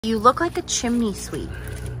You look like a chimney sweep.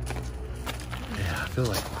 Yeah, I feel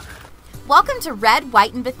like one. Welcome to Red,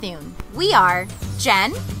 White, and Bethune. We are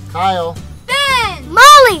Jen, Kyle, Ben,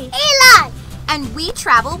 Molly, Eli, and we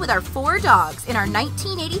travel with our 4 dogs in our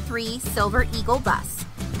 1983 Silver Eagle bus.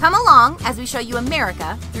 Come along as we show you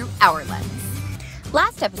America through our lens.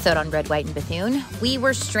 Last episode on Red, White, and Bethune, we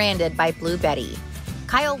were stranded by Blue Betty.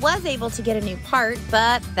 Kyle was able to get a new part,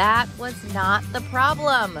 but that was not the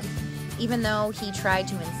problem. Even though he tried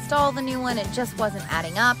to install the new one, it just wasn't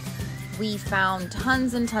adding up. We found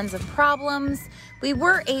tons and tons of problems. We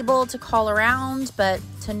were able to call around, but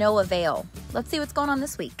to no avail. Let's see what's going on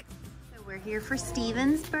this week. So we're here for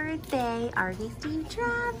Steven's birthday. RV Steve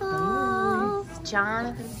travels.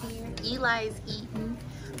 Jonathan's here. Eli's eating.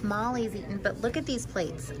 Molly's eating. But look at these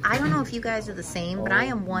plates. I don't know if you guys are the same, but I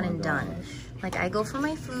am one and done. Like, I go for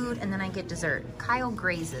my food and then I get dessert. Kyle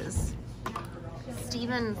grazes.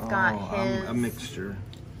 Steven's got his... a mixture.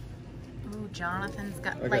 Ooh, Jonathan's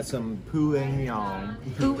got... I got some poo and yang.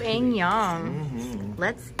 Poo and yang.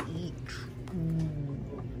 Let's eat.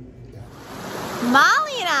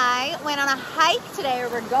 Molly and I went on a hike today, or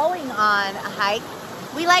we're going on a hike.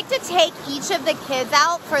 We like to take each of the kids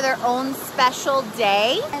out for their own special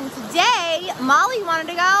day. And today, Molly wanted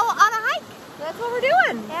to go on a hike. So that's what we're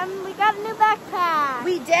doing. and we got a new backpack.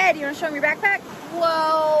 We did. You want to show them your backpack?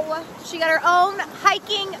 Whoa. She got her own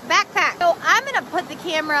hiking backpack. So I'm going to put the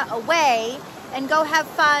camera away and go have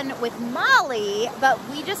fun with Molly. But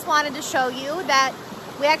we just wanted to show you that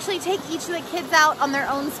we actually take each of the kids out on their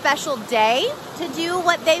own special day to do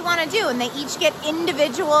what they want to do. And they each get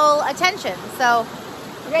individual attention. So,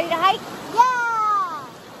 you ready to hike? Yeah!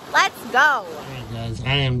 Let's go. Alright guys,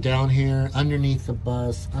 I am down here underneath the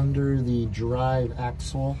bus, under the drive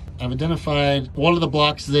axle. I've identified one of the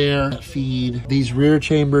blocks there that feed these rear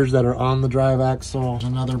chambers that are on the drive axle. There's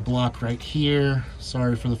another block right here.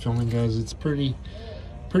 Sorry for the filming guys, it's pretty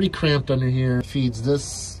cramped under here. It feeds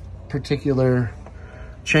this particular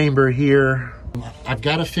chamber here. I've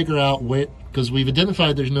got to figure out because we've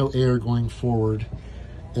identified there's no air going forward,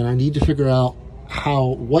 and I need to figure out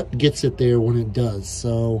what gets it there when it does.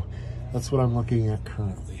 So that's what I'm looking at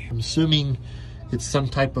currently. I'm assuming it's some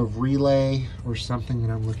type of relay or something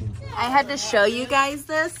that I'm looking for. I had to show you guys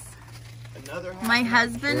this. My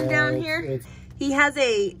husband down here, he has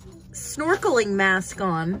a snorkeling mask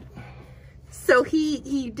on. So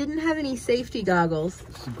he didn't have any safety goggles.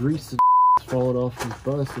 It's grease that falling off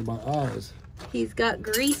the bus in my eyes. He's got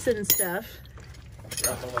grease and stuff.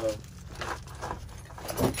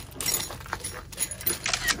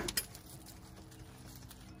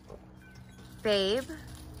 Babe,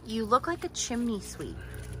 you look like a chimney sweep.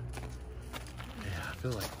 Yeah, I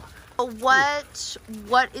feel like one.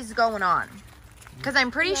 What is going on? Because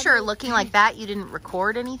I'm pretty sure looking like that, you didn't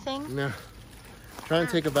record anything. No. Trying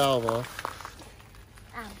to take a valve off.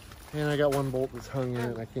 And I got one bolt that's hung in it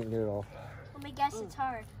and I can't get it off. Let me guess, it's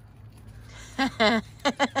hard.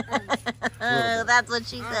 That's what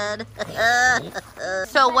she said.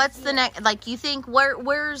 So what's the next, like, you think,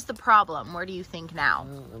 where's the problem? Where do you think now?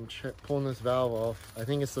 I'm pulling this valve off. I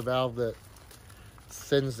think it's the valve that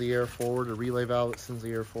sends the air forward, a relay valve that sends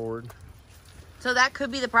the air forward. So that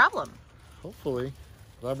could be the problem. Hopefully.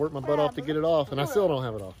 But I worked my butt off to get it off and I still don't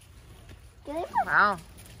have it off. Wow.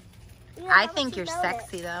 I think you're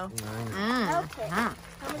sexy though. Okay.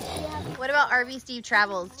 What about RV Steve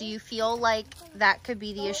Travels? Do you feel like that could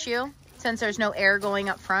be the issue since there's no air going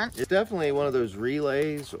up front? It's definitely one of those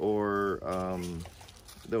relays, or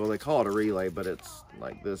well, they call it a relay, but it's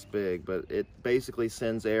like this big. But it basically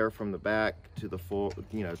sends air from the back to the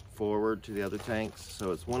forward to the other tanks.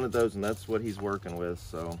 So it's one of those, and that's what he's working with.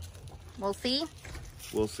 So We'll see.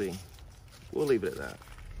 we'll see. We'll leave it at that.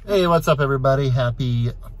 Hey, what's up everybody? Happy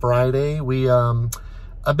Friday.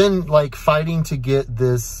 I've been like fighting to get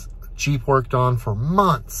this Jeep worked on for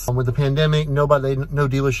months. With the pandemic, no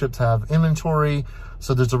dealerships have inventory.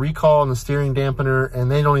 So there's a recall on the steering dampener and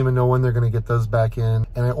they don't even know when they're going to get those back in.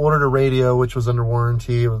 And I ordered a radio, which was under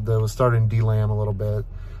warranty, that was starting to delam a little bit.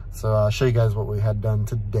 So I'll show you guys what we had done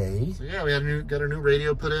today. So yeah, we got a new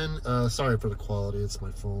radio put in. Sorry for the quality, it's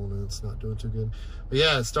my phone and it's not doing too good. But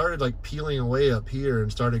yeah, it started like peeling away up here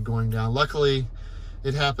and started going down. Luckily,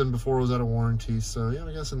 it happened before it was out of warranty. So yeah,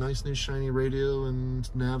 we got some nice new shiny radio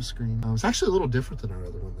and nav screen. It's actually a little different than our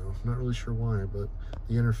other one though. I'm not really sure why, but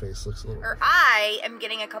the interface looks a little... I am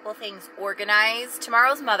getting a couple things organized.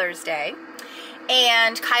 Tomorrow's Mother's Day.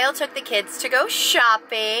 And Kyle took the kids to go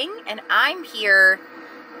shopping. And I'm here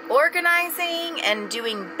organizing and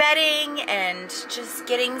doing bedding and just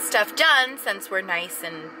getting stuff done since we're nice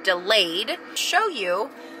and delayed. Show you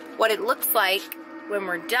what it looks like when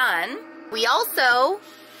we're done. We also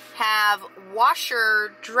have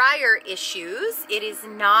washer dryer issues. It is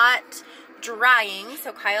not drying,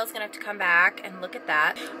 so Kyle's gonna have to come back and look at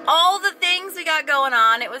that. All the things we got going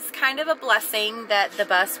on, it was kind of a blessing that the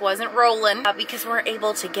bus wasn't rolling because we're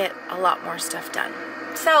able to get a lot more stuff done.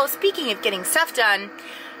 So speaking of getting stuff done,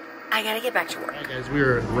 I gotta get back to work. Hi guys, we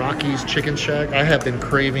are at Rocky's Chicken Shack. I have been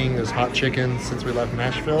craving this hot chicken since we left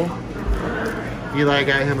Nashville. Eli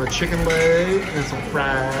got him a chicken leg and some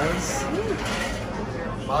fries.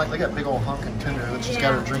 They got a big old hunk and tender that she's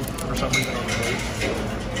got her drink for some reason on the plate.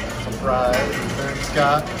 Some fries, and Ben's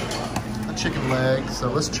got a chicken leg. So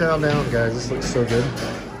let's chow down, guys. This looks so good.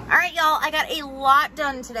 All right, y'all, I got a lot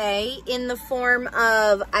done today in the form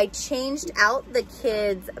of I changed out the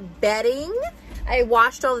kids' bedding. I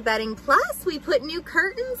washed all the bedding, plus we put new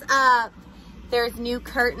curtains up. There's new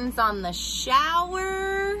curtains on the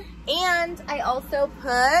shower. And I also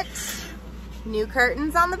put new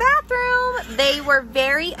curtains on the bathroom. They were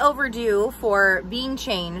very overdue for being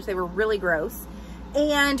changed. They were really gross.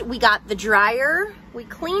 And we got the dryer. We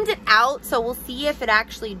cleaned it out, so we'll see if it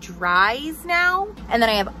actually dries now. And then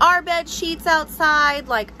I have our bed sheets outside.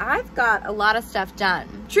 Like, I've got a lot of stuff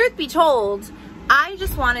done. Truth be told, I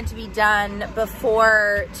just wanted to be done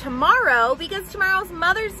before tomorrow because tomorrow's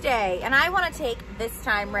Mother's Day. And I want to take this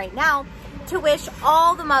time right now to wish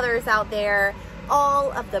all the mothers out there,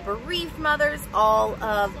 all of the bereaved mothers, all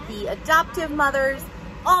of the adoptive mothers,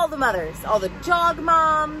 all the dog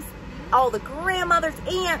moms, all the grandmothers,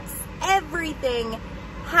 aunts, everything,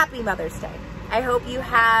 happy Mother's Day. I hope you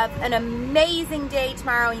have an amazing day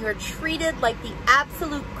tomorrow and you are treated like the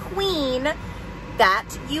absolute queen that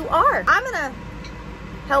you are. I'm gonna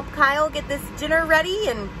help Kyle get this dinner ready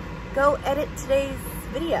and go edit today's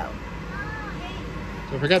video.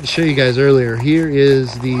 So I forgot to show you guys earlier. Here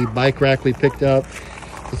is the bike rack we picked up.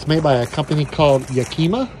 It's made by a company called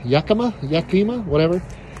Yakima, whatever.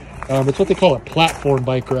 It's what they call a platform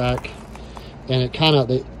bike rack. And it kind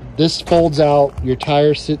of, this folds out, your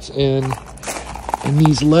tire sits in, and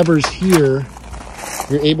these levers here,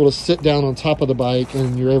 you're able to sit down on top of the bike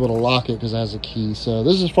and you're able to lock it because it has a key. So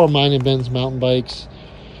this is for mine and Ben's mountain bikes.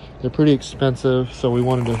 They're pretty expensive, so I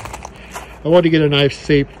wanted to get a nice,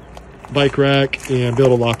 safe bike rack and be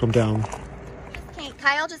able to lock them down. Okay,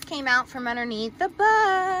 Kyle just came out from underneath the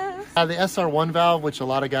bus. The SR1 valve, which a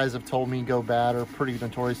lot of guys have told me go bad or pretty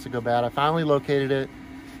notorious to go bad, I finally located it.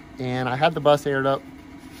 And I had the bus aired up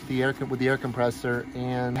with the air compressor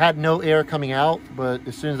and had no air coming out, but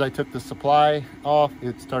as soon as I took the supply off,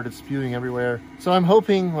 it started spewing everywhere. So I'm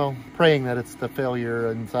hoping, well, praying that it's the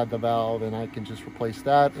failure inside the valve and I can just replace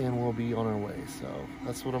that and we'll be on our way. So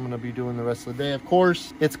that's what I'm going to be doing the rest of the day. Of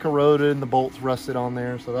course, it's corroded and the bolts rusted on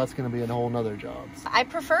there, so that's going to be a whole nother job. I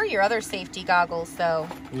prefer your other safety goggles, though.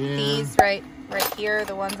 Yeah. These right here,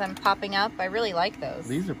 the ones I'm popping up, I really like those.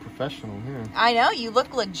 These are professional here. I know, you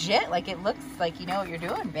look legit. Like, it looks like you know what you're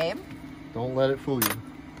doing, babe. Don't let it fool you.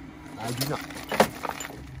 I do not.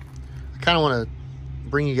 I kind of want to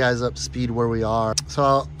bring you guys up to speed where we are.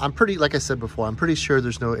 So I'm pretty, like I said before, I'm pretty sure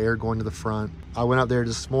there's no air going to the front. I went out there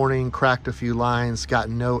this morning, cracked a few lines, got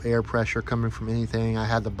no air pressure coming from anything. I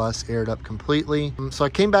had the bus aired up completely. So I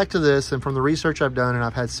came back to this, and from the research I've done, and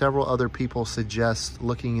I've had several other people suggest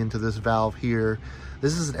looking into this valve here.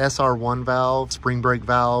 This is an SR1 valve, spring brake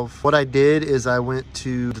valve. What I did is I went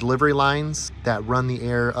to delivery lines that run the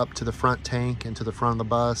air up to the front tank and to the front of the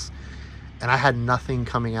bus, and I had nothing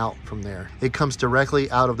coming out from there. It comes directly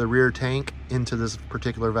out of the rear tank into this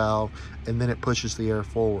particular valve, and then it pushes the air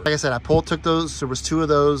forward. Like I said, I took those, there was 2 of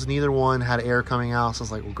those, neither one had air coming out, so I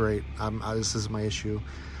was like, well, great, this is my issue.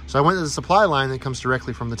 So I went to the supply line that comes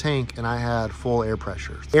directly from the tank, and I had full air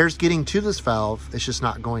pressure. Air's getting to this valve, it's just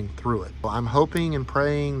not going through it. Well, I'm hoping and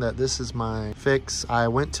praying that this is my fix. I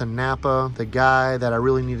went to Napa. The guy that I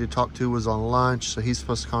really needed to talk to was on lunch, so he's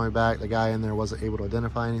supposed to call me back. The guy in there wasn't able to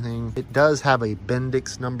identify anything. It does have a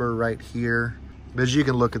Bendix number right here. But as you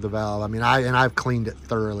can look at the valve, I mean, I've cleaned it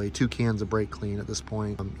thoroughly. 2 cans of brake clean at this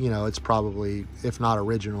point. You know, it's probably, if not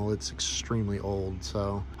original, it's extremely old.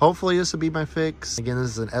 So hopefully this will be my fix. Again, this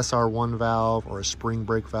is an SR1 valve or a spring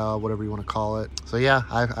brake valve, whatever you want to call it. So yeah,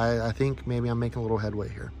 I think maybe I'm making a little headway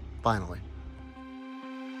here, finally.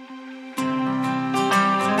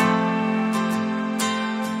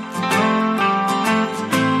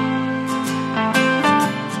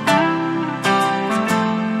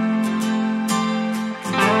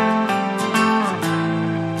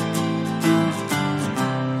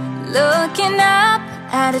 Looking up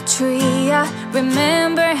at a tree, I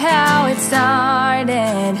remember how it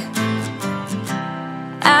started.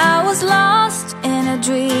 I was lost in a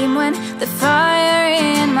dream when the fire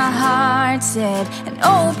in my heart said an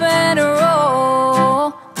open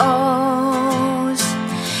road.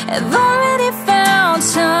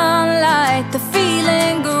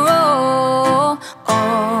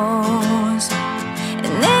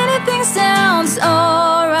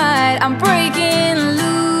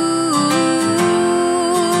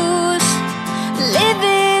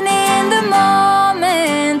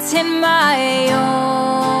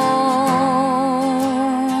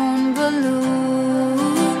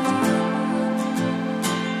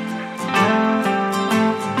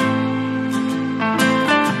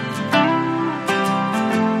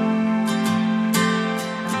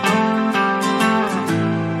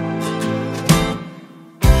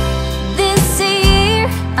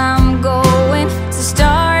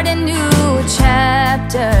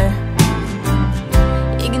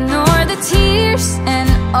 horse